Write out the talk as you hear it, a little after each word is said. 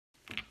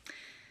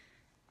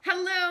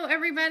Hello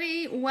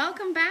everybody,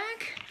 welcome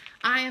back.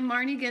 I am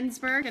Marnie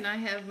Ginsberg and I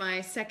have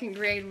my second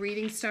grade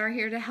reading star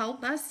here to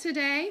help us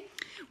today.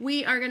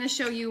 We are going to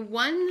show you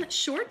one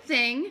short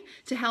thing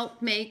to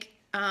help make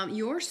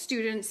your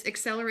students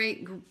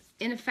accelerate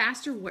in a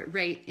faster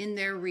rate in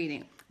their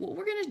reading. What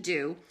we're going to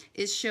do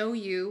is show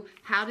you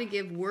how to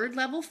give word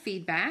level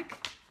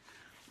feedback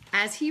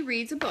as he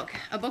reads a book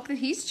that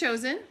he's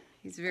chosen.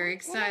 He's very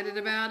excited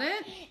about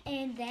it.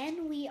 And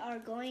then we are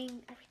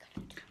going...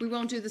 We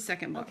won't do the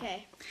second book.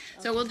 Okay.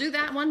 So we'll do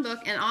that one book,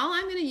 and all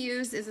I'm going to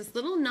use is this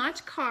little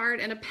notch card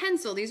and a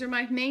pencil. These are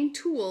my main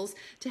tools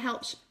to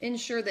help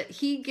ensure that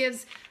he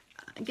gets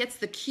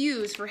the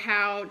cues for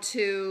how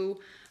to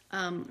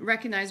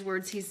recognize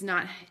words he's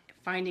not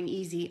finding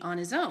easy on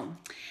his own.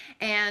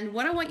 And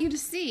what I want you to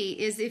see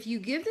is if you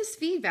give this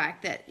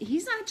feedback that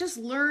he's not just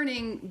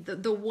learning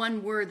the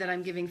one word that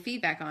I'm giving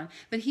feedback on,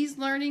 but he's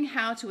learning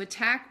how to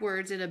attack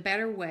words in a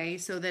better way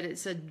so that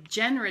it's a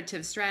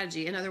generative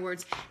strategy. In other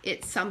words,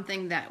 it's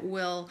something that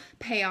will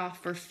pay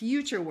off for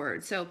future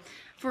words. So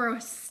for a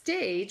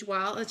stage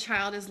while a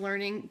child is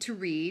learning to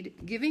read,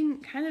 giving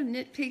kind of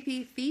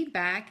nitpicky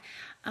feedback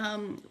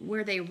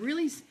where they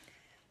really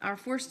are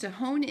forced to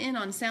hone in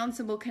on sound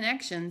symbol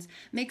connections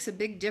makes a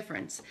big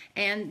difference.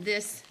 And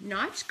this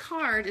notch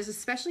card is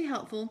especially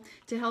helpful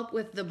to help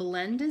with the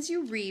blend as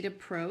you read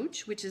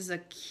approach, which is a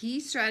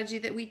key strategy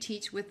that we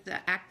teach with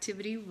the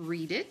activity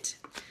Read It,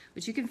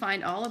 which you can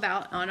find all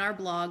about on our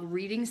blog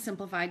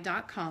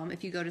readingsimplified.com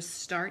if you go to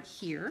start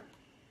here.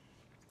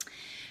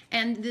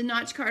 And the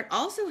notch card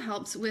also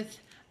helps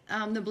with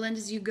the blend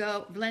as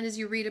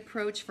you read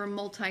approach for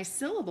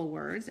multi-syllable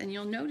words, and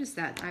you'll notice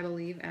that, I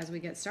believe, as we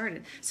get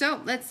started. So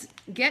let's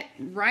get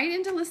right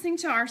into listening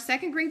to our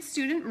second grade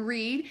student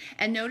read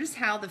and notice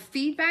how the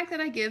feedback that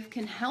I give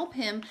can help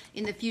him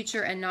in the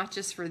future and not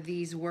just for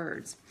these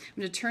words.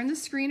 I'm going to turn the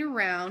screen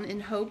around in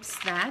hopes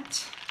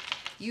that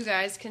you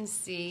guys can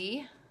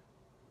see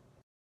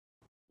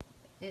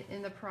it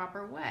in the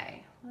proper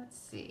way. Let's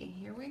see.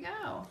 Here we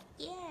go.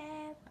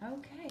 Yeah.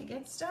 Okay,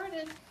 get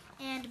started.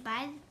 And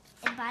by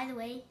the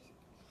way,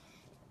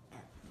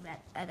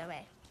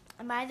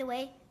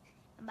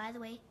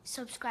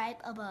 subscribe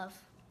above.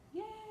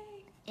 Yay!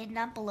 And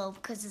not below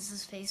because this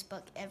is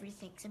Facebook.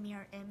 Everything's a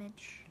mirror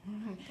image.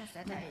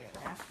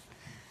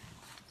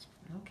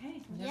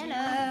 Okay.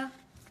 Hello.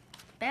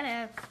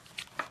 Better.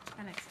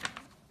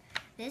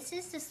 This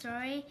is the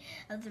story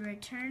of the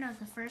return of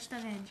the First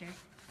Avenger.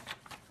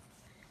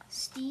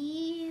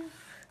 Steve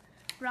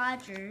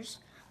Rogers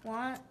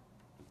wait.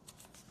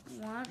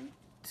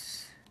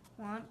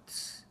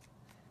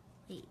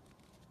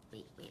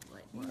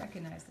 You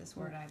recognize this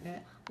word, I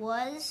bet.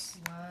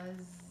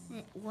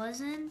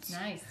 Wasn't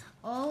nice.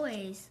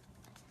 Always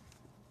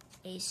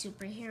a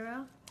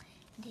superhero,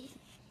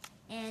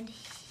 and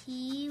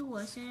he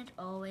wasn't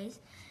always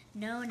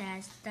known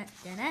as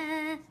Captain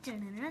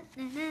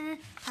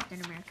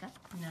America.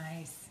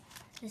 Nice.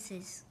 This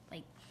is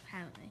like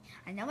how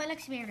I know it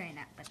looks weird right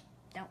now, but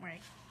don't worry.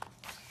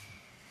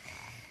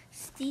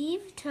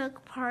 Steve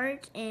took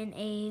part in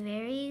a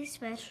very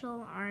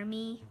special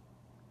army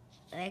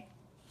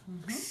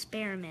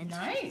experiment.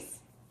 Nice.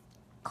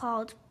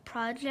 Called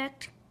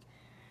Project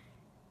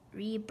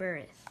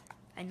Rebirth.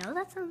 I know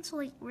that sounds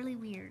like really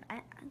weird.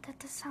 That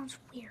just sounds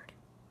weird.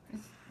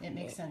 It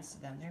makes sense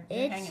to them.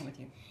 They're hanging with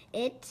you.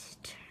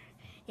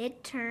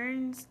 It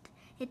turned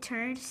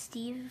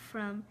Steve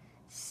from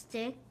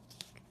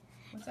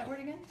What's that word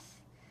again?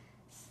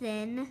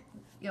 Thin.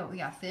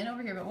 Yeah, thin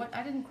over here. But what?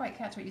 I didn't quite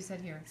catch what you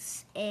said here.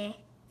 Sick.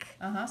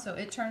 So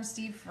it turned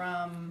Steve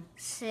from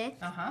sick.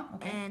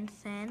 Okay. And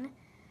thin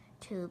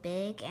to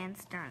big and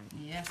strong.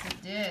 Yes,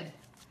 it did.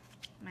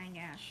 My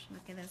gosh,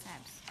 look at his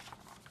abs.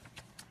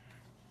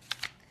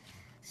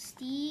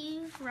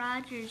 Steve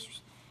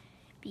Rogers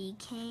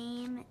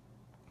became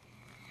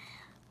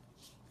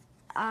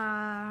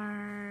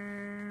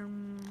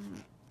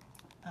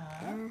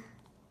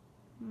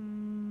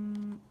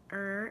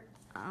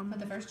Put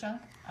the first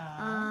chunk.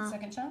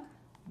 Second chunk.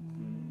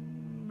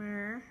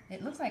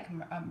 It looks like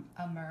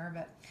a mer,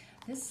 but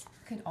this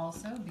could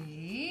also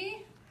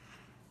be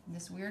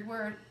this weird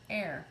word,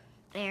 air.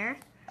 Air.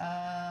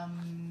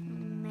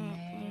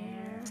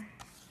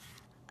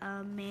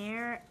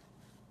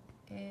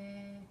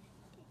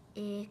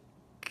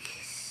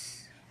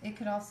 It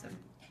could also.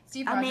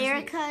 Steve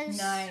America's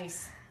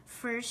nice.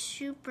 First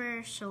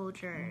super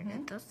soldier.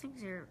 Those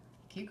things are.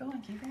 Keep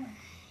going.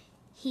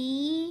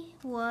 He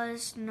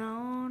was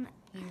known.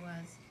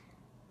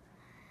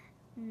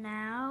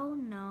 Now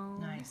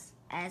known nice.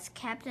 As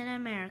Captain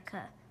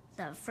America,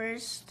 the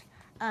First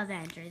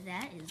Avenger.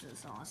 That is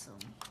just awesome.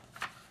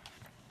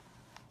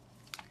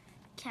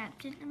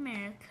 Captain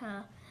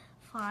America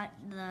fought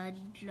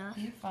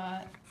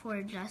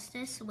for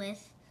justice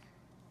with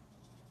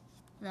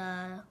the.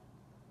 Now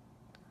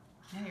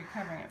you're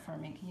covering it for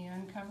me. Can you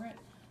uncover it?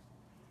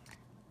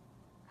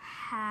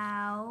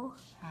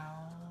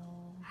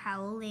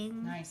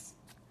 Howling. Nice.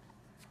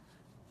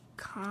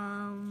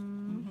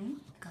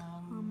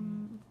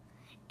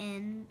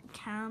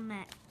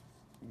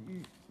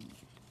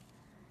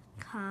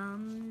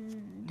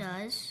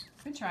 does.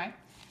 Good try.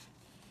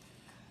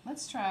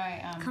 Let's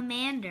try.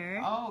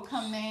 Commander. Oh,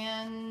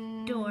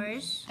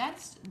 Doors.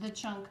 That's the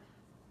chunk.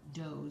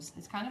 Does.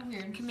 It's kind of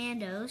weird.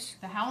 Commandos.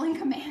 The Howling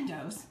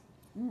Commandos.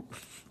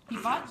 He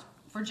fought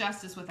for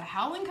justice with the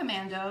Howling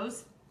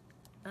Commandos.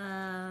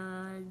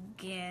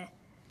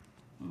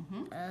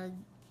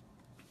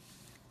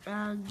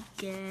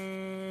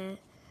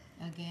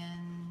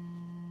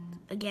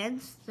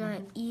 Against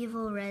the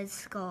evil Red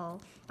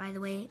Skull, by the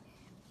way,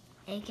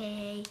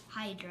 aka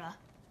Hydra.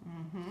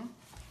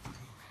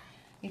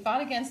 He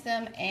fought against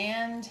them,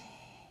 and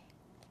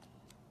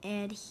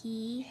this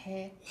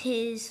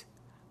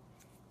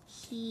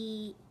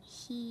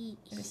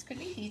could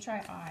be he.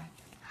 Try I.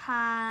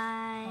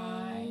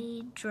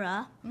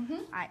 Hydra.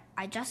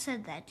 I just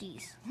said that.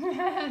 Jeez.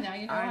 Now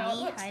you know how it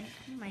looks. Oh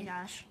my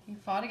gosh. He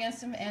fought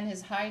against him and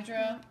his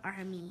Hydra.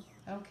 Army.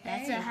 Okay.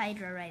 That's a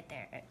Hydra right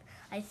there.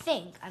 I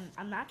think.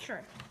 I'm not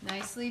sure.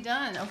 Nicely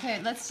done.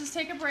 Okay, let's just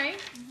take a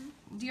break.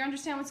 Do you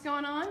understand what's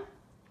going on?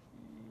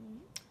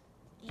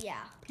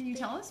 Yeah. Can you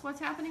tell us what's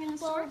happening in the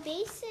story? Well,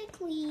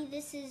 basically,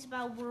 this is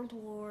about World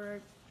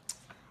War.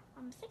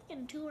 I'm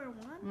thinking 2 or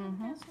 1.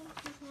 That's World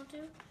War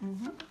II,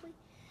 probably.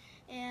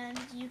 And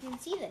you can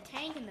see the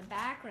tank in the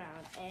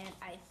background. And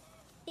I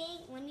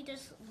think, let me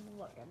just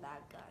look at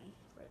that gun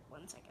for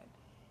 1 second.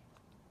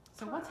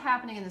 So what's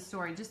happening in the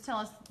story? Just tell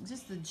us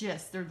just the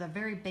gist, or the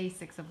very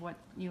basics of what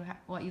you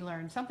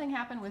learned. Something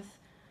happened with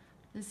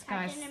this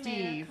guy,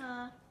 Steve.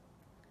 America.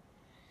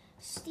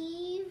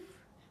 Steve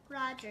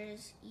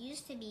Rogers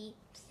used to be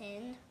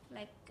thin,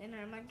 like a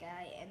normal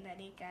guy, and then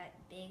he got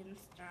big and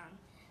strong.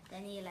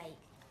 Then he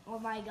oh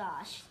my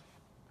gosh,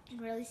 you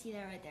can really see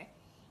that right there.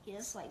 He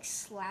just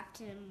slapped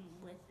him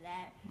with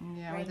that.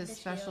 Yeah, with his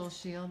special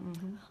shield.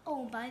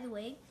 Oh, by the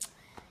way,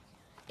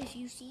 if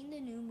you've seen the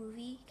new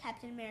movie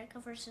Captain America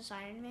versus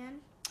Iron Man,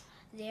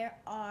 there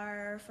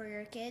are, for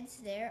your kids,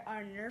 there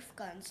are Nerf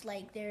guns.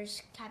 Like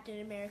there's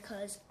Captain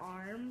America's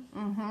arm.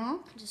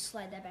 Just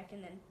slide that back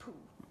and then poof.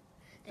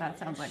 That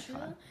sounds like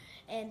fun.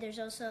 And there's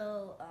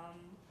also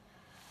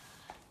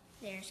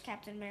there's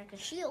Captain America's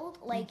shield.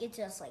 It's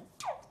just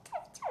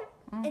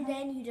and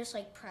then you just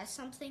press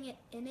something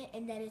in it,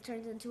 and then it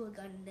turns into a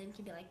gun, and then it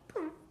can be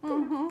poof,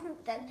 poof, poof.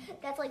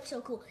 That's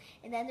so cool.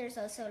 And then there's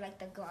also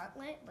the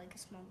gauntlet, a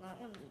small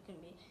gauntlet. You can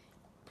be.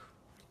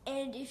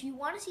 And if you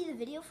want to see the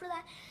video for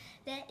that,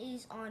 that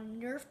is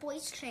on Nerf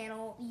Boy's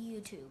channel,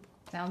 YouTube.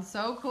 Sounds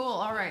so cool.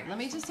 All right, let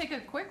me just take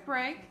a quick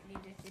break.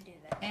 Needed to do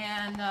that.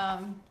 And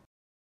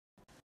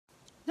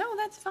no,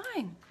 that's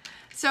fine.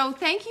 So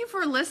thank you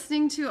for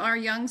listening to our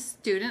young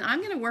student. I'm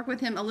going to work with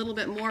him a little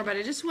bit more, but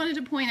I just wanted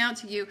to point out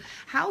to you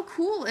how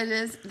cool it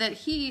is that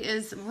he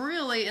is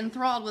really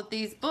enthralled with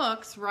these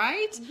books,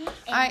 right?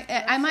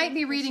 I might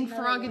be reading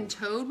Frog and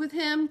Toad with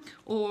him,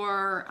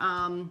 or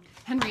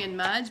Henry and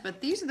Mudge,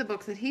 but these are the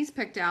books that he's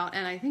picked out,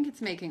 and I think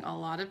it's making a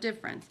lot of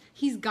difference.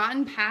 He's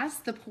gotten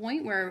past the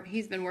point where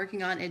he's been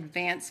working on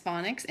advanced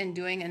phonics and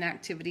doing an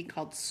activity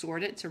called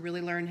Sort It to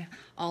really learn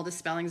all the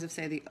spellings of,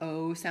 say, the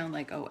O sound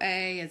like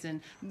OA, as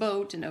in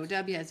boat, and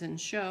OW as in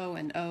show,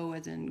 and O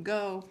as in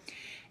go.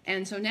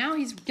 And so now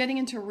he's getting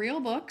into real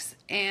books,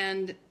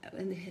 and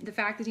the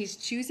fact that he's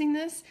choosing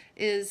this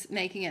is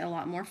making it a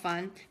lot more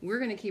fun. We're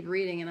going to keep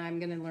reading, and I'm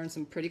going to learn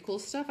some pretty cool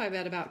stuff, I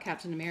bet, about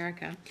Captain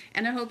America.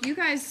 And I hope you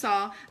guys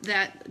saw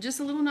that just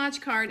a little notch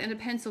card and a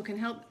pencil can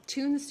help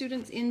tune the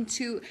students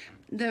into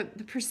the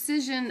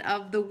precision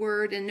of the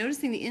word and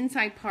noticing the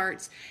inside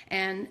parts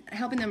and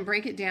helping them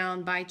break it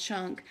down by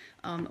chunk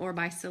or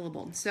by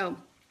syllable. So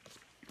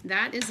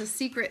that is a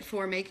secret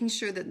for making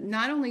sure that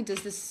not only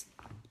does this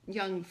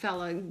young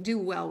fella do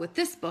well with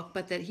this book,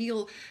 but that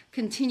he'll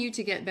continue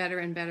to get better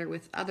and better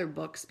with other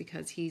books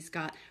because he's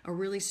got a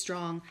really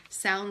strong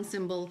sound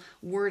symbol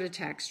word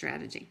attack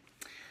strategy.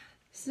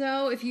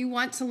 So if you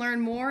want to learn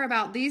more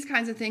about these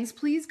kinds of things,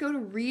 please go to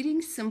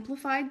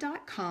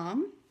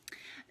readingsimplified.com.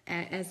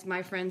 As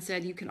my friend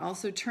said, you can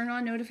also turn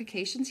on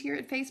notifications here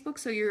at Facebook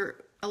so you're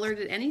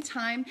alerted any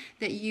time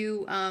that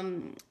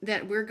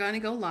that we're going to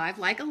go live,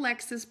 like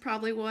Alexis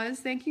probably was.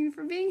 Thank you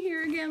for being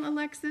here again,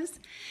 Alexis.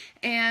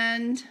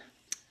 And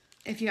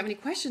if you have any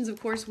questions,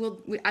 of course,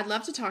 I'd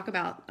love to talk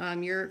about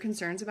your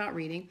concerns about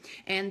reading.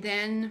 And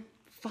then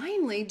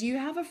finally, do you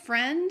have a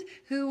friend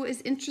who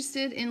is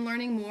interested in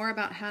learning more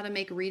about how to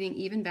make reading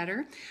even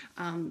better?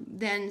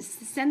 Then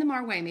send them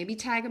our way. Maybe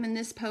tag them in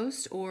this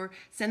post or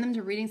send them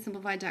to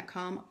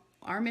readingsimplified.com.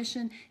 Our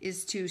mission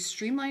is to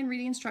streamline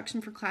reading instruction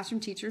for classroom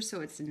teachers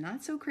so it's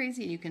not so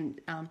crazy and you can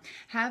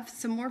have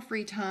some more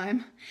free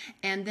time,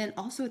 and then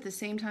also at the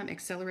same time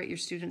accelerate your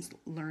students'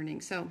 learning.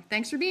 So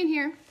thanks for being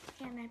here.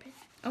 Can I press?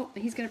 Oh,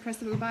 he's going to press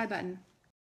the goodbye button.